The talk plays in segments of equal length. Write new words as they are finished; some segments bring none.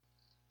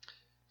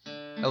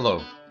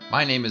Hello,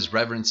 my name is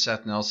Reverend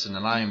Seth Nelson,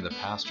 and I am the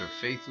pastor of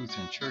Faith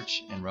Lutheran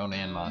Church in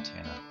Ronan,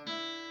 Montana.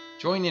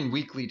 Join in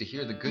weekly to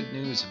hear the good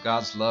news of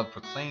God's love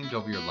proclaimed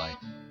over your life.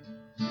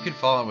 You can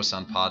follow us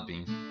on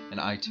Podbean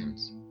and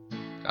iTunes.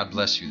 God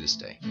bless you this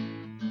day.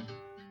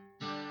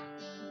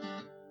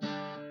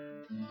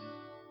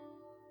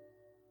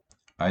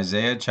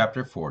 Isaiah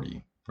chapter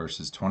 40,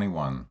 verses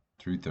 21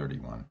 through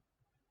 31.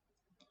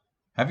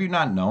 Have you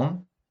not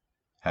known?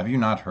 Have you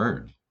not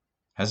heard?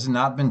 Has it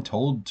not been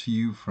told to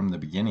you from the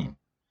beginning?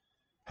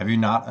 Have you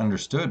not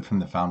understood from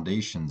the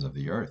foundations of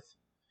the earth?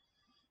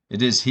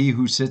 It is he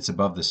who sits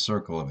above the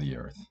circle of the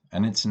earth,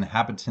 and its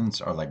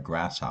inhabitants are like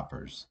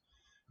grasshoppers,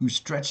 who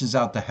stretches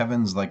out the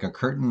heavens like a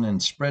curtain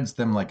and spreads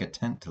them like a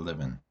tent to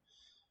live in,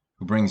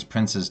 who brings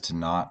princes to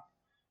naught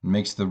and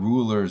makes the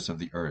rulers of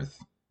the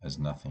earth as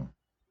nothing.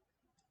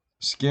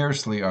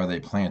 Scarcely are they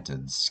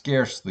planted,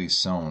 scarcely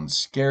sown,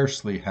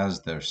 scarcely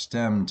has their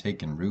stem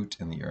taken root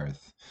in the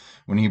earth,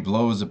 when he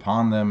blows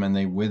upon them and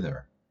they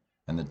wither,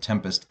 and the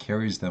tempest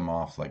carries them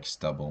off like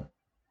stubble.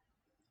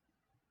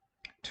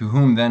 To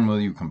whom then will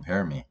you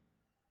compare me?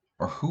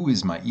 Or who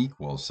is my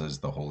equal, says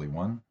the Holy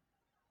One?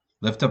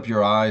 Lift up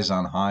your eyes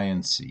on high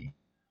and see.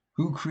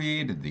 Who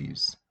created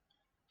these?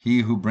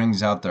 He who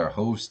brings out their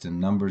host and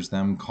numbers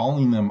them,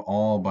 calling them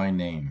all by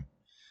name.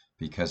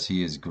 Because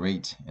he is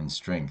great in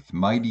strength,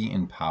 mighty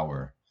in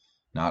power,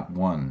 not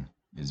one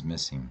is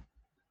missing.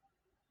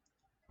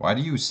 Why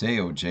do you say,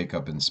 O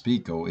Jacob, and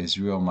speak, O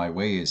Israel, my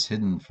way is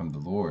hidden from the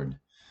Lord,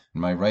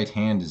 and my right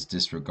hand is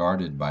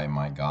disregarded by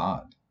my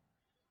God?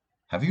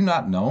 Have you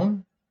not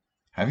known?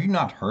 Have you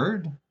not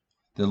heard?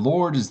 The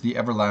Lord is the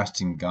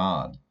everlasting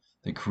God,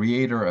 the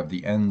creator of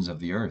the ends of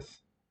the earth.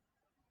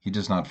 He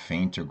does not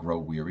faint or grow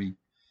weary.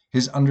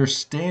 His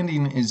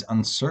understanding is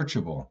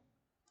unsearchable.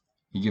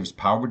 He gives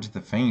power to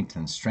the faint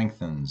and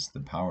strengthens the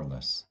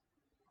powerless.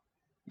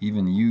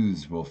 Even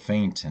youths will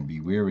faint and be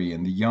weary,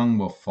 and the young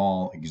will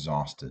fall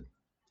exhausted.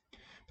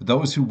 But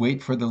those who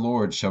wait for the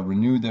Lord shall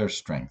renew their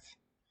strength.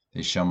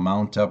 They shall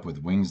mount up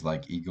with wings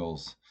like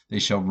eagles. They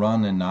shall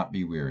run and not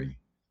be weary.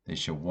 They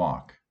shall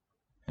walk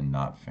and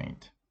not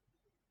faint.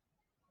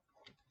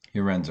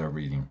 Here ends our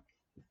reading.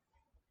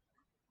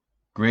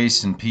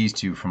 Grace and peace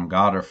to you from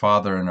God our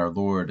Father and our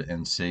Lord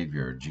and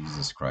Savior,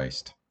 Jesus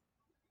Christ.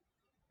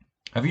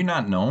 Have you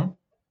not known?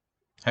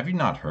 Have you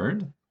not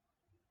heard?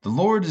 The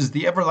Lord is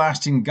the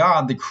everlasting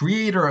God, the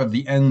creator of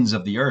the ends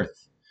of the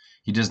earth.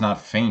 He does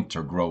not faint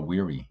or grow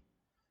weary.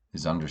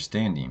 His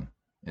understanding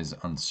is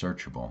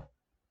unsearchable.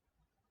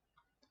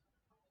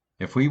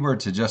 If we were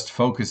to just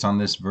focus on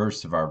this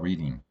verse of our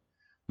reading,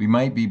 we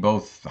might be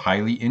both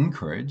highly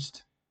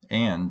encouraged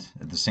and,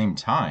 at the same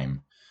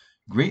time,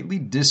 greatly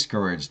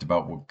discouraged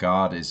about what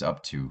God is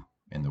up to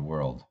in the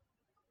world.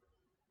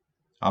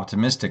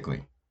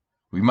 Optimistically,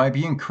 we might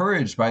be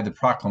encouraged by the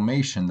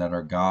proclamation that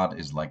our God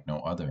is like no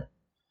other.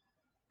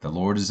 The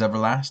Lord is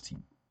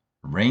everlasting,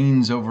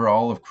 reigns over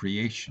all of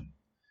creation,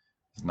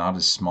 is not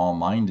as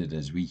small-minded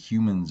as we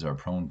humans are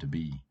prone to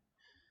be,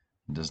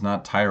 and does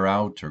not tire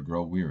out or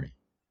grow weary.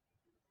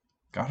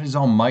 God is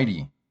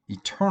almighty,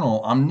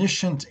 eternal,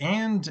 omniscient,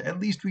 and,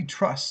 at least we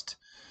trust,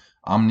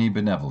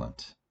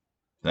 omnibenevolent.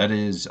 That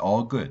is,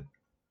 all good.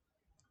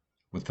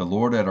 With the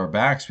Lord at our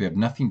backs, we have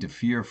nothing to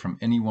fear from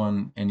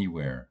anyone,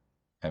 anywhere,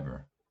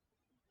 ever.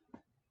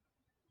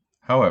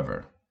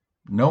 However,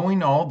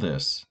 knowing all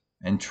this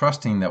and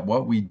trusting that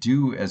what we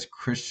do as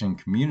Christian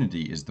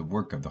community is the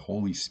work of the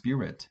Holy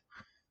Spirit,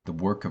 the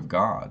work of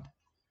God,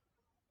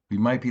 we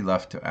might be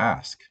left to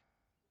ask,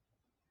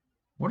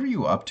 what are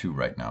you up to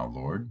right now,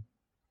 Lord?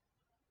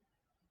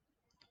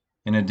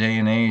 In a day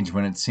and age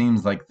when it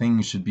seems like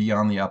things should be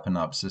on the up and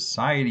up,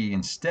 society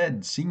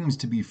instead seems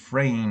to be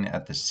fraying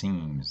at the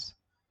seams.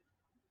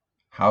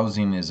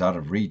 Housing is out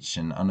of reach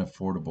and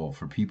unaffordable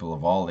for people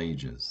of all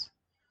ages.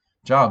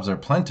 Jobs are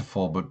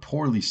plentiful but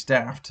poorly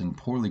staffed and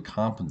poorly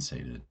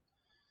compensated.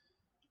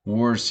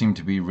 Wars seem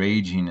to be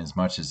raging as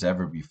much as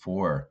ever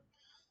before.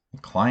 The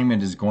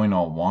climate is going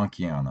all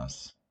wonky on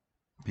us.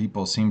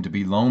 People seem to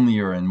be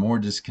lonelier and more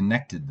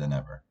disconnected than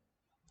ever.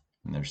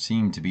 And there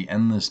seem to be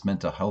endless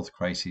mental health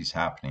crises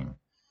happening,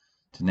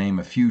 to name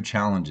a few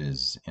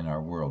challenges in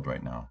our world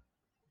right now.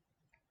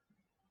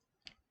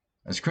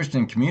 As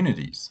Christian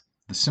communities,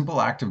 the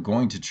simple act of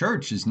going to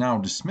church is now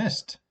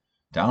dismissed,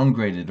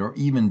 downgraded, or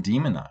even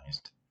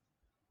demonized.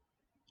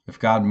 If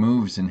God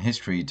moves in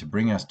history to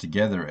bring us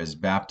together as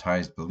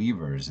baptized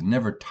believers and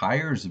never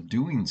tires of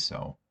doing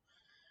so,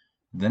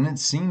 then it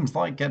seems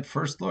like at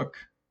first look,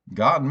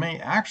 God may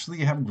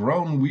actually have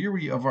grown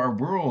weary of our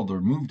world or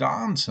moved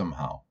on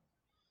somehow.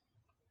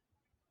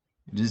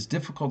 It is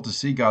difficult to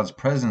see God's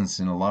presence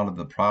in a lot of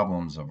the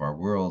problems of our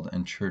world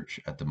and church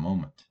at the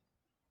moment.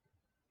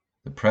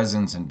 The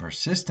presence and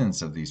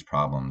persistence of these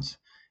problems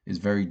is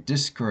very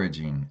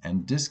discouraging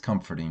and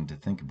discomforting to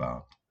think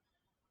about,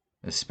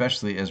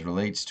 especially as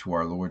relates to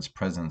our Lord's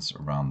presence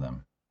around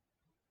them.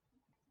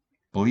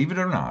 Believe it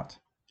or not,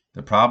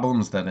 the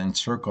problems that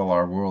encircle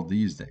our world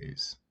these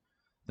days,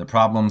 the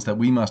problems that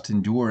we must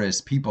endure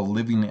as people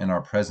living in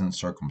our present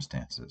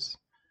circumstances,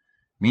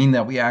 mean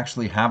that we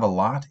actually have a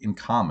lot in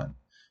common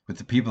with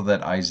the people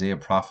that Isaiah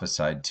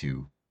prophesied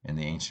to in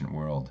the ancient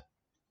world.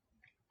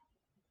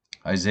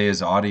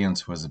 Isaiah's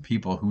audience was a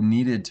people who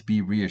needed to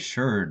be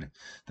reassured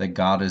that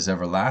God is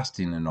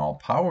everlasting and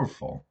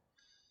all-powerful,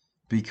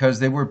 because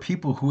they were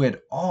people who had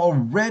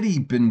already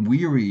been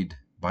wearied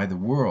by the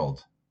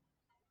world.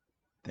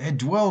 They had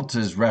dwelt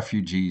as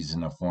refugees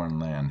in a foreign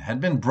land,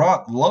 had been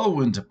brought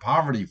low into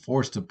poverty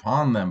forced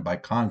upon them by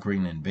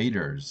conquering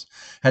invaders,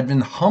 had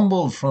been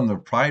humbled from the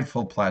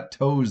prideful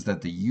plateaus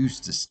that they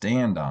used to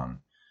stand on,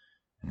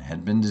 and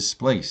had been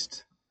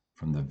displaced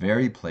from the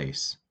very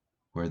place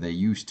where they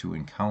used to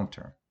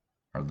encounter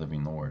our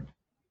living Lord.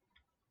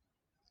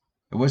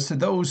 It was to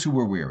those who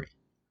were weary,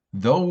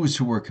 those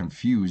who were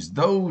confused,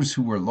 those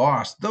who were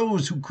lost,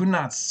 those who could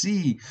not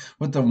see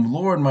what the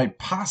Lord might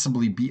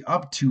possibly be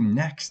up to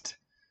next,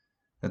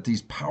 that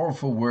these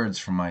powerful words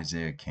from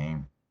Isaiah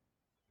came.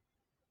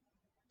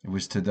 It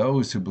was to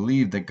those who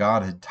believed that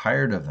God had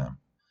tired of them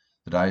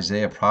that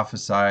Isaiah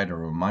prophesied a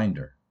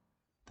reminder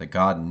that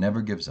God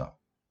never gives up.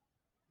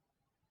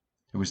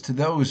 It was to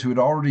those who had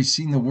already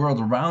seen the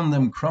world around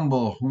them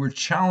crumble, who were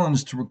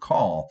challenged to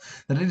recall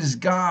that it is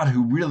God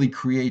who really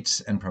creates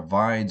and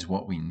provides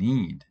what we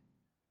need,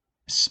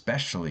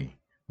 especially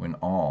when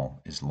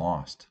all is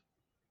lost.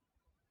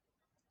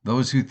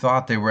 Those who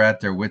thought they were at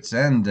their wits'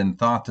 end and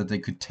thought that they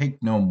could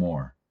take no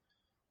more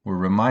were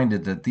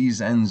reminded that these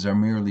ends are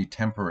merely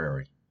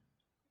temporary,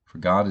 for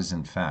God is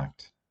in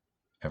fact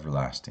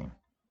everlasting.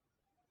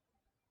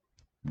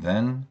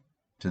 Then,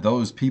 to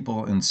those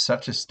people in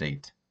such a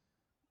state,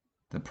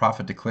 the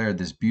prophet declared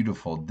this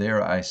beautiful,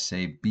 dare I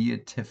say,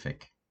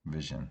 beatific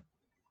vision.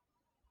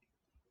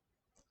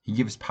 He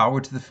gives power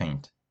to the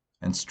faint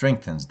and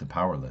strengthens the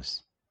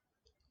powerless.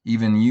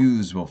 Even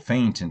youths will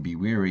faint and be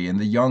weary, and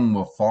the young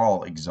will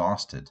fall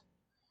exhausted.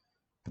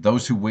 But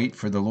those who wait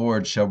for the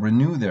Lord shall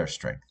renew their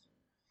strength.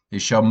 They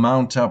shall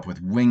mount up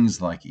with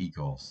wings like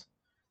eagles.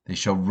 They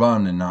shall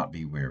run and not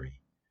be weary.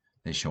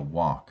 They shall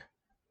walk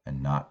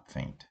and not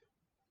faint.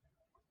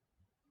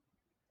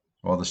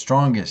 While the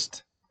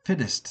strongest,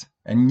 fittest,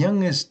 and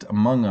youngest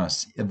among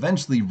us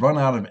eventually run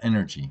out of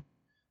energy,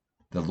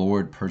 the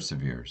Lord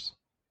perseveres.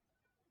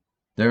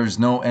 There is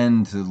no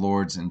end to the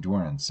Lord's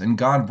endurance, and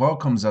God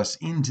welcomes us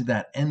into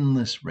that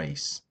endless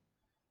race.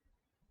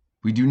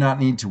 We do not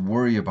need to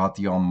worry about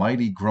the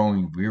Almighty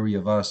growing weary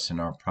of us and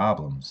our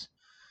problems,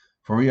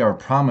 for we are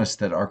promised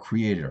that our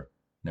Creator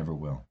never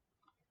will.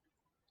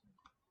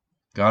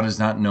 God is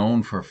not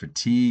known for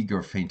fatigue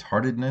or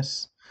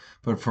faint-heartedness,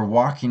 but for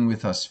walking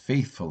with us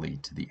faithfully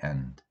to the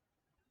end.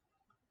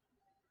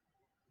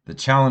 The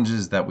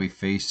challenges that we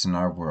face in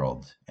our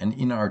world and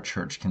in our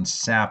church can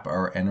sap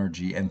our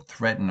energy and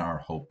threaten our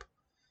hope,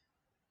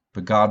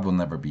 but God will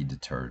never be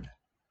deterred.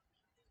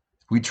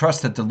 We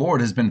trust that the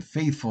Lord has been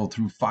faithful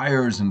through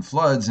fires and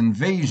floods,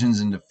 invasions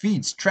and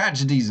defeats,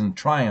 tragedies and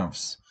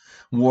triumphs,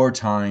 war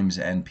times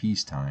and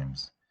peace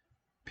times,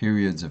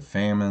 periods of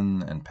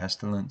famine and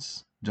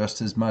pestilence,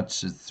 just as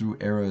much as through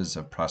eras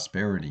of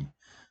prosperity,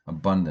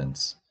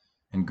 abundance,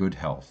 and good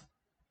health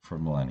for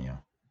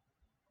millennia.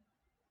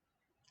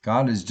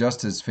 God is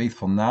just as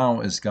faithful now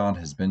as God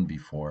has been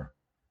before.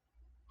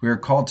 We are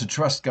called to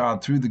trust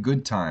God through the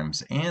good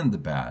times and the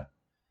bad,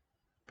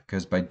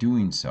 because by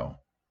doing so,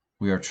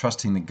 we are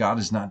trusting that God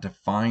is not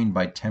defined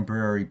by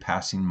temporary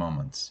passing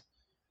moments,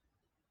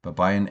 but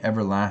by an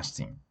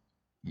everlasting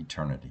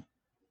eternity.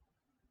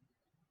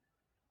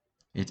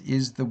 It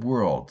is the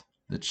world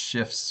that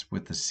shifts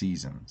with the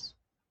seasons,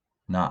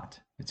 not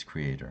its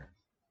creator.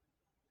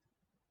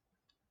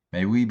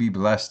 May we be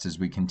blessed as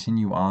we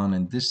continue on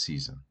in this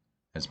season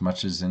as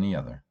much as any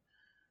other,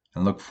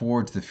 and look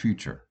forward to the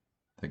future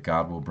that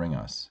God will bring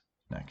us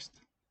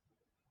next.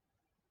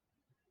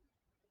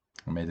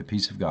 And may the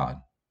peace of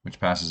God, which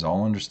passes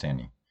all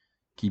understanding,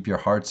 keep your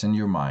hearts and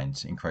your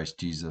minds in Christ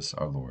Jesus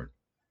our Lord.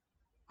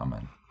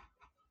 Amen.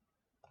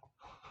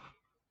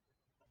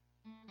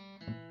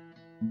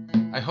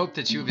 I hope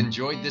that you have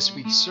enjoyed this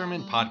week's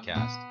sermon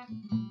podcast.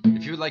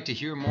 If you would like to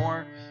hear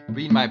more,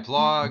 read my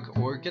blog,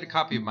 or get a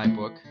copy of my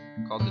book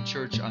called The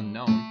Church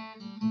Unknown,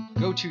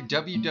 go to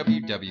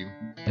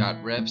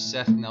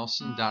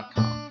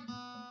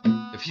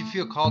www.revsethnelson.com. If you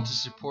feel called to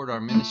support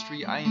our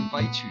ministry, I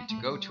invite you to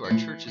go to our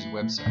church's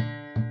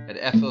website at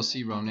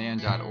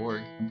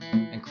flcronan.org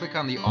and click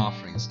on the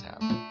Offerings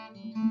tab.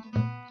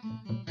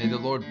 May the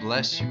Lord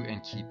bless you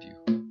and keep you.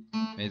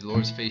 May the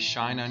Lord's face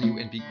shine on you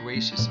and be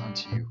gracious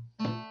unto you.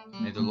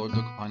 May the Lord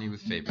look upon you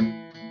with favor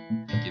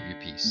and give you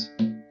peace.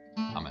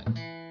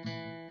 Amen.